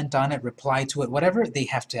comment on it, reply to it, whatever, they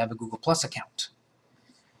have to have a Google Plus account.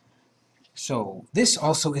 So this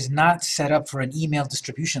also is not set up for an email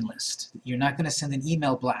distribution list. You're not going to send an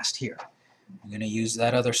email blast here. You're going to use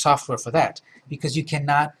that other software for that, because you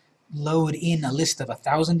cannot load in a list of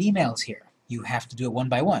 1,000 emails here. You have to do it one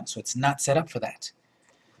by one, so it's not set up for that.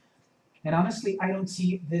 And honestly, I don't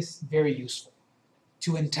see this very useful.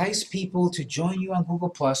 To entice people to join you on Google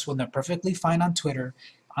Plus when they're perfectly fine on Twitter,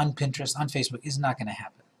 on Pinterest, on Facebook is not going to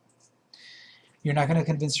happen. You're not going to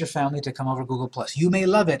convince your family to come over Google Plus. You may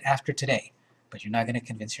love it after today, but you're not going to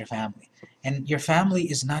convince your family. And your family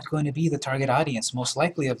is not going to be the target audience, most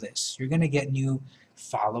likely, of this. You're going to get new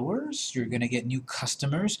followers, you're going to get new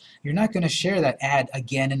customers. You're not going to share that ad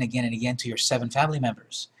again and again and again to your 7 family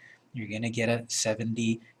members. You're going to get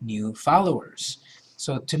 70 new followers.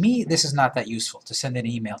 So to me, this is not that useful to send an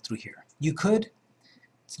email through here. You could,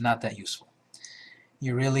 it's not that useful.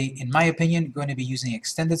 You're really, in my opinion, going to be using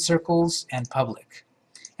extended circles and public.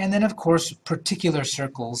 And then, of course, particular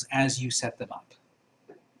circles as you set them up.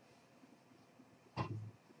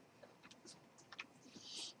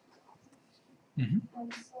 So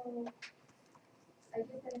I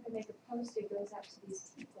get that if I make a post, it goes out to these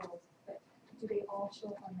people, but do they all show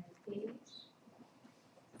up on my page?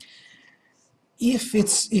 If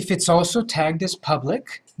it's also tagged as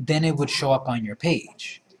public, then it would show up on your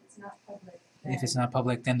page. If it's not public, If it's not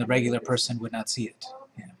public, then the regular person would not see it.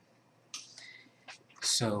 Yeah.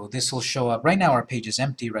 So this will show up. Right now our page is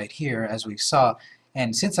empty right here, as we saw.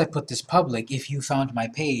 And since I put this public, if you found my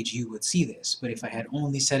page, you would see this. But if I had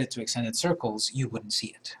only set it to extended circles, you wouldn't see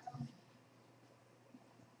it.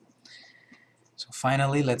 So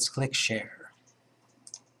finally, let's click Share.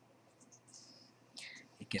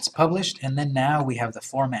 It gets published, and then now we have the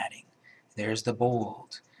formatting. There's the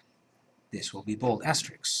bold. This will be bold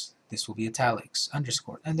asterisks. This will be italics,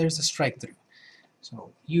 underscore, and there's the strike through.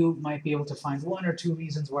 So you might be able to find 1 or 2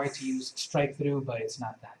 reasons why to use strike through, but it's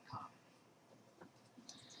not that common.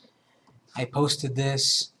 I posted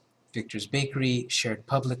this, Victor's Bakery, shared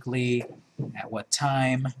publicly, at what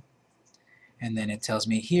time, and then it tells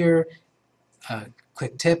me here,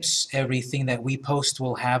 quick tips, everything that we post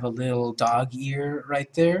will have a little dog ear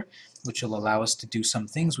right there, which will allow us to do some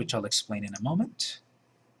things, which I'll explain in a moment.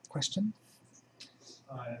 Question?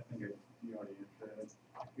 I think you already answered it.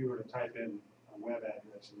 If you were to type in a web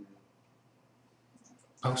address in your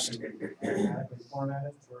Post. automatically format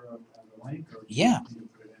it for a link, or Yeah. you can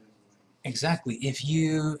put it in as a link? Exactly. If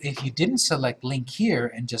you didn't select link here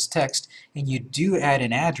and just text, and you do add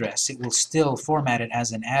an address, it will still format it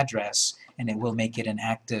as an address, and it will make it an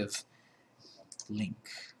active link,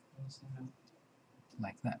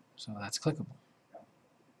 like that. So that's clickable.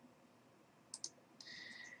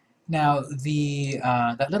 Now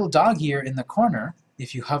that little dog ear in the corner,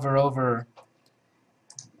 if you hover over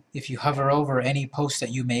any post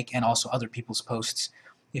that you make, and also other people's posts,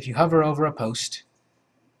 if you hover over a post,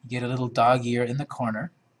 you get a little dog ear in the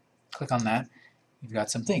corner. Click on that. You've got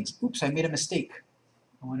some things. Oops, I made a mistake.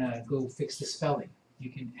 I want to go fix the spelling. You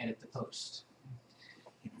can edit the post.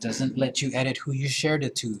 It doesn't let you edit who you shared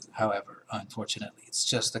it to, however, unfortunately. It's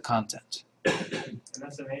just the content. And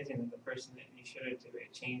that's amazing that the person that you showed it to,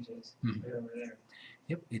 it changes right over there.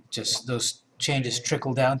 Yep, it just, those changes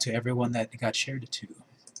trickle down to everyone that it got shared it to.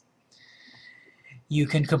 You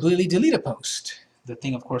can completely delete a post. The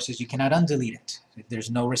thing, of course, is you cannot undelete it. If there's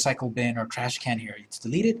no recycle bin or trash can here, it's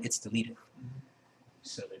deleted, it's deleted.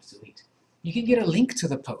 So there's delete. You can get a link to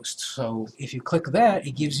the post. So if you click that,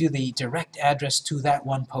 it gives you the direct address to that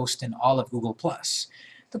one post in all of Google+.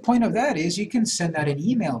 The point of that is you can send out an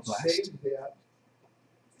email blast. Save that,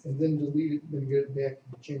 and then delete it, then get it back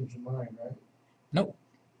and change your mind, right? Nope.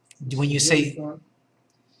 When you say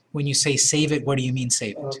save it, what do you mean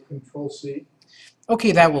save it? Control C.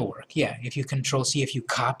 Okay, that will work. Yeah, if you Control C, if you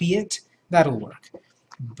copy it, that'll work.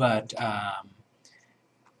 But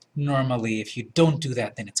normally, if you don't do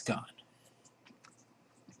that, then it's gone.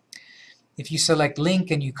 If you select link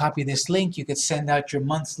and you copy this link, you could send out your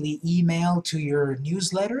monthly email to your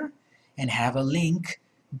newsletter and have a link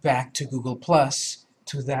back to Google Plus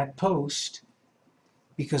to that post,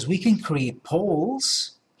 because we can create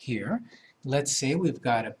polls here. Let's say we've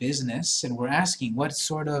got a business and we're asking what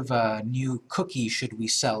sort of new cookie should we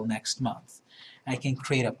sell next month. I can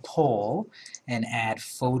create a poll and add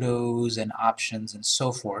photos and options and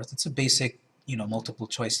so forth. It's a basic, multiple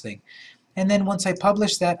choice thing. And then once I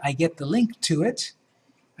publish that, I get the link to it.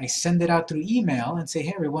 I send it out through email and say,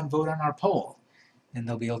 hey, everyone, vote on our poll. And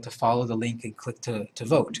they'll be able to follow the link and click to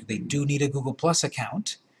vote. They do need a Google Plus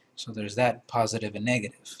account, so there's that positive and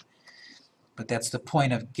negative. But that's the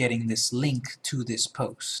point of getting this link to this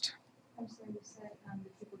post. I'm sorry, you said, the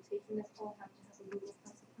people taking the poll have to have a Google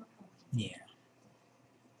Plus account. Yeah.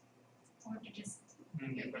 Or to just,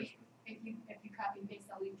 Good question. if you copy and paste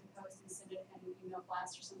the link to post and send it in an email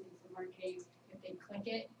blast or something for marketing, if they click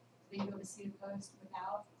it, they go to see the post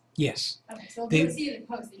without. Yes. Okay, so They- they'll be able to see the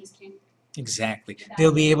post, they just can't. Exactly.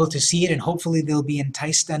 They'll be able to see it, and hopefully they'll be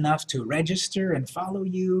enticed enough to register and follow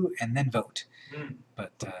you and then vote. Mm.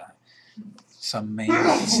 But some may,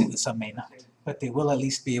 some may not. But they will at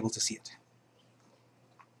least be able to see it.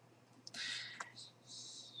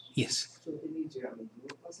 Yes. So they need to have a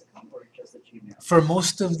Google Plus account or just a Gmail? For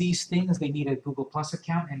most of these things, they need a Google Plus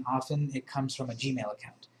account, and often it comes from a Gmail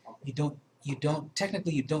account. You don't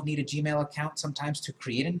technically you don't need a Gmail account sometimes to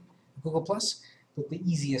create a Google Plus, but the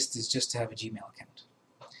easiest is just to have a Gmail account.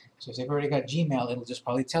 So if they've already got Gmail, it'll just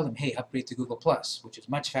probably tell them, hey, upgrade to Google Plus, which is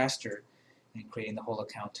much faster than creating the whole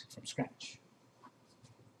account from scratch.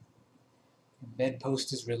 Embed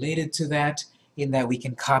post is related to that in that we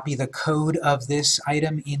can copy the code of this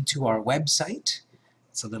item into our website.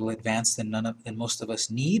 It's a little advanced than most of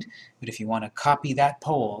us need, but if you want to copy that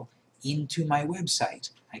poll into my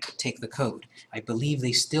website, I could take the code. I believe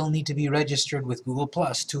they still need to be registered with Google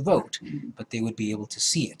Plus to vote, but they would be able to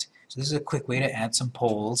see it. So this is a quick way to add some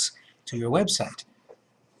polls to your website.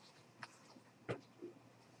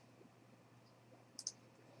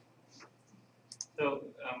 So,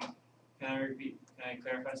 can I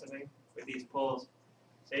clarify something? With these polls,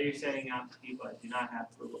 say you're sending out to people that do not have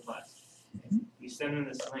Google Plus. You send them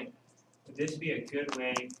this link. Would this be a good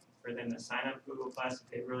way for them to sign up Google Plus if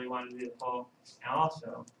they really want to do the poll? And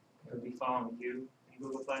also, it would be following you in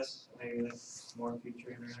Google Plus, so maybe that's more future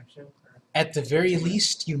interaction? Or? At the very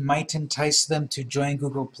least, you might entice them to join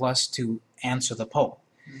Google Plus to answer the poll.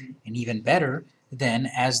 Mm-hmm. And even better, then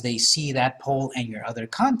as they see that poll and your other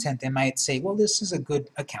content, they might say, well, this is a good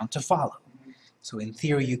account to follow. So in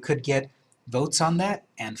theory, you could get votes on that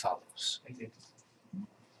and follows. Thank you.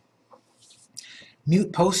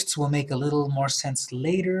 Mute posts will make a little more sense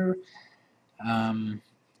later,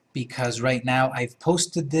 because right now I've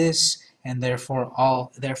posted this, and therefore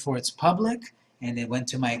it's public, and it went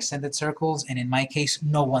to my extended circles, and in my case,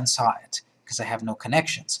 no one saw it, because I have no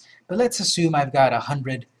connections. But let's assume I've got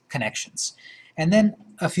 100 connections. And then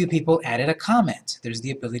a few people added a comment. There's the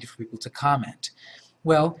ability for people to comment.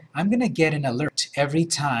 Well, I'm going to get an alert every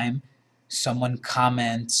time someone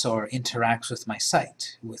comments or interacts with my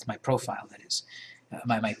site, with my profile, that is,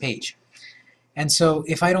 my page. And so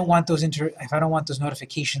if I don't want those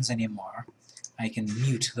notifications anymore, I can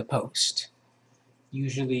mute the post.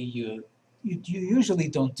 Usually you usually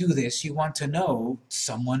don't do this. You want to know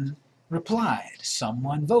someone replied,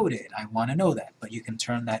 someone voted. I want to know that, but you can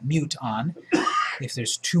turn that mute on if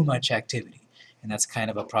there's too much activity. And that's kind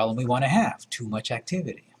of a problem we want to have, too much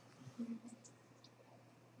activity.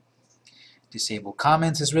 Disable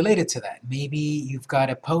comments is related to that. Maybe you've got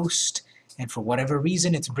a post, and for whatever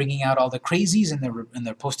reason, it's bringing out all the crazies, and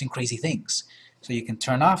they're posting crazy things. So you can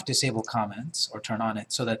turn off disable comments, or turn on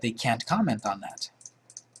it so that they can't comment on that.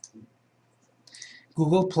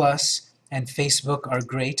 Google Plus and Facebook are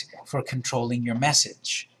great for controlling your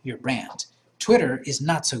message, your brand. Twitter is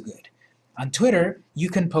not so good. On Twitter, you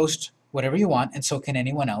can post whatever you want, and so can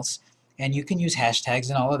anyone else, and you can use hashtags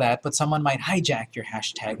and all of that, but someone might hijack your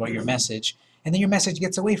hashtag or your message, and then your message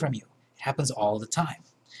gets away from you. It happens all the time.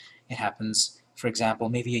 It happens, for example,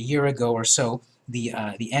 maybe a year ago or so, the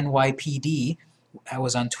NYPD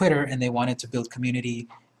was on Twitter, and they wanted to build community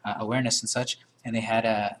awareness and such, and they had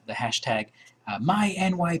the hashtag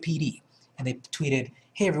MyNYPD, and they tweeted,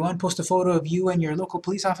 hey everyone, post a photo of you and your local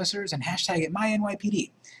police officers and hashtag it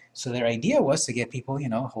MyNYPD. So their idea was to get people,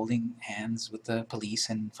 holding hands with the police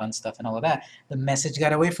and fun stuff and all of that. The message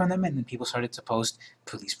got away from them, and then people started to post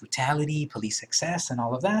police brutality, police excess, and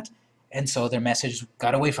all of that, and so their message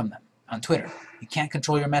got away from them on Twitter. You can't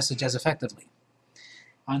control your message as effectively.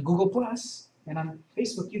 On Google Plus and on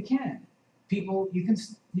Facebook, you can. They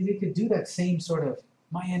could do that same sort of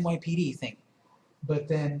MyNYPD thing, but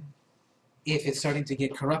then if it's starting to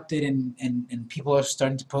get corrupted and people are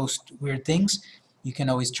starting to post weird things, you can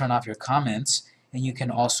always turn off your comments, and you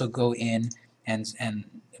can also go in and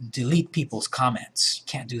delete people's comments. You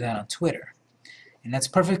can't do that on Twitter. And that's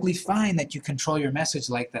perfectly fine that you control your message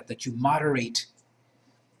like that, that you moderate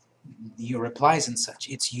your replies and such.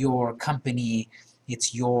 It's your company,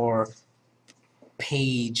 it's your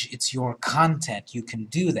page, it's your content. You can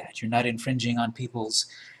do that. You're not infringing on people's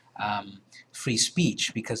free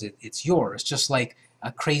speech because it's yours. Just like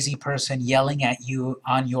a crazy person yelling at you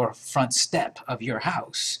on your front step of your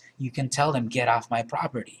house. You can tell them, get off my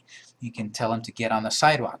property. You can tell them to get on the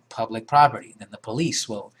sidewalk, public property. Then the police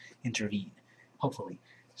will intervene, hopefully.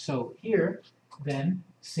 So here, then,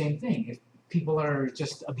 same thing. If people are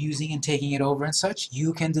just abusing and taking it over and such,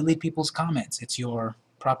 you can delete people's comments. It's your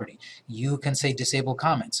property. You can say disable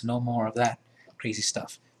comments. No more of that crazy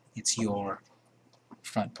stuff. It's your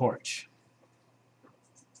front porch.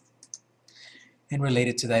 And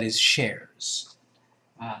related to that is shares.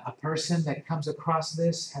 A person that comes across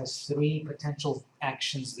this has 3 potential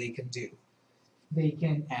actions they can do. They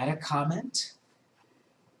can add a comment,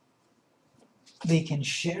 they can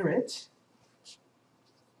share it,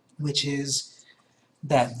 which is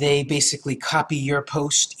that they basically copy your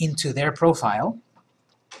post into their profile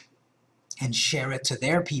and share it to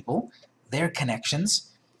their people, their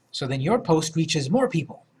connections, so then your post reaches more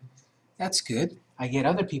people. That's good. I get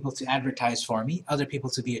other people to advertise for me, other people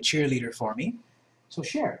to be a cheerleader for me, so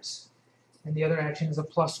shares. And the other action is a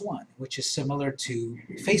 +1, which is similar to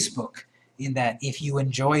Facebook, in that if you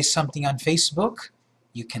enjoy something on Facebook,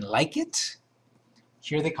 you can like it.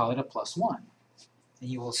 Here they call it a +1. And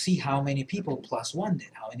you will see how many people +1'd it,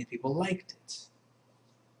 how many people liked it.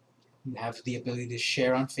 You have the ability to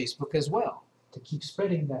share on Facebook as well, to keep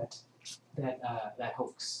spreading that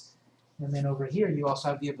hoax. And then over here, you also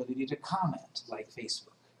have the ability to comment, like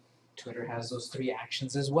Facebook. Twitter has those 3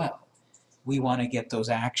 actions as well. We want to get those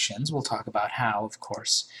actions. We'll talk about how, of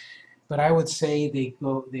course. But I would say they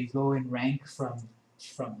go in rank from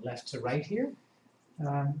left to right here,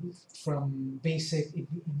 from basic,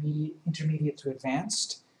 intermediate to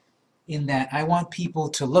advanced, in that I want people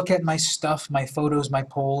to look at my stuff, my photos, my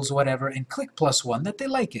polls, whatever, and click +1 that they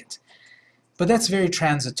like it. But that's very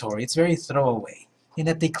transitory. It's very throwaway, in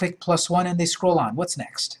that they click +1 and they scroll on. What's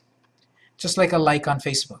next? Just like a like on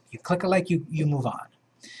Facebook. You click a like, you move on.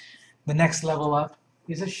 The next level up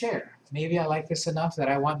is a share. Maybe I like this enough that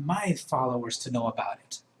I want my followers to know about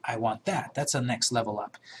it. I want that. That's a next level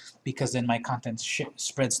up, because then my content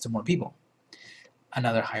spreads to more people.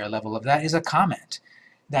 Another higher level of that is a comment.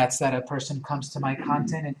 That's that a person comes to my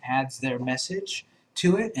content and adds their message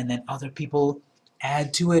to it, and then other people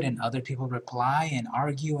add to it, and other people reply and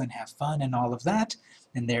argue and have fun and all of that.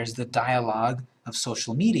 And there's the dialogue of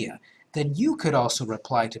social media. Then you could also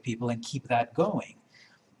reply to people and keep that going.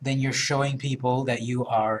 Then you're showing people that you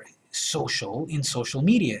are social in social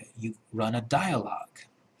media. You run a dialogue.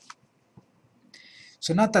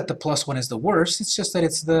 So not that the +1 is the worst, it's just that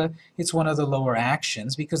it's one of the lower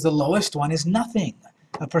actions, because the lowest one is nothing.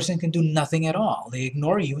 A person can do nothing at all. They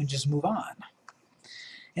ignore you and just move on.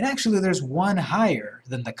 And actually there's one higher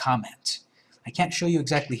than the comment. I can't show you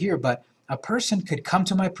exactly here, but a person could come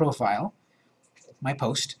to my profile, my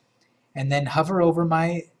post, and then hover over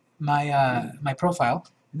my profile,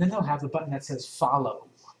 and then they'll have the button that says follow.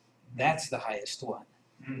 That's the highest one.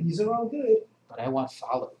 These are all good, but I want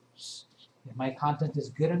follows. If my content is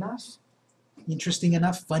good enough, interesting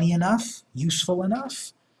enough, funny enough, useful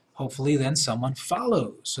enough, hopefully then someone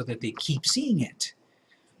follows so that they keep seeing it.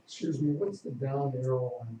 Excuse me, what's the down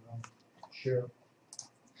arrow on share?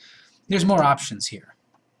 There's more options here.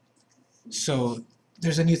 So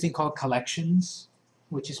there's a new thing called collections,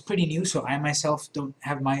 which is pretty new, so I myself don't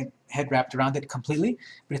have my head wrapped around it completely,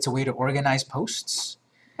 but it's a way to organize posts.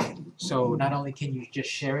 So not only can you just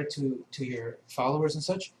share it to your followers and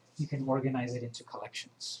such, you can organize it into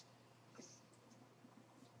collections.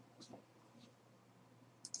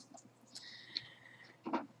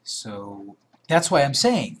 So that's why I'm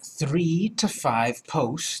saying 3 to 5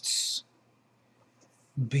 posts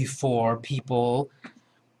before people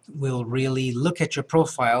will really look at your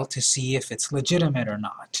profile to see if it's legitimate or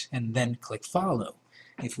not, and then click follow.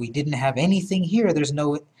 If we didn't have anything here, there's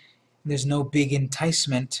no big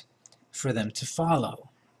enticement for them to follow.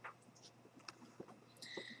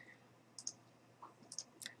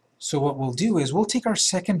 So what we'll do is we'll take our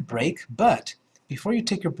second break, but before you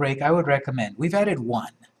take your break, I would recommend, we've added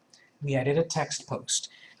 1. We added a text post.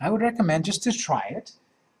 I would recommend, just to try it,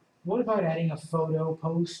 what about adding a photo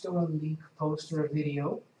post or a link post or a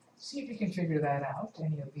video? See if you can figure that out,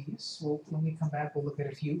 any of these. When we come back, we'll look at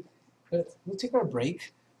a few. But we'll take our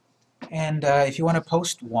break, and if you want to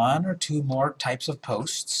post 1 or 2 more types of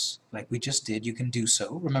posts, like we just did, you can do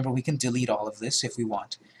so. Remember, we can delete all of this if we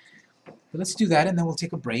want. But let's do that, and then we'll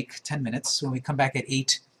take a break, 10 minutes. When we come back at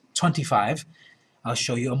 8:25, I'll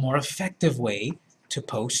show you a more effective way to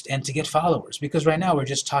post and to get followers, because right now we're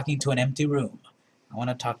just talking to an empty room. I want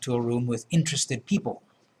to talk to a room with interested people.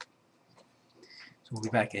 So we'll be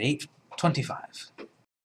back at 8:25.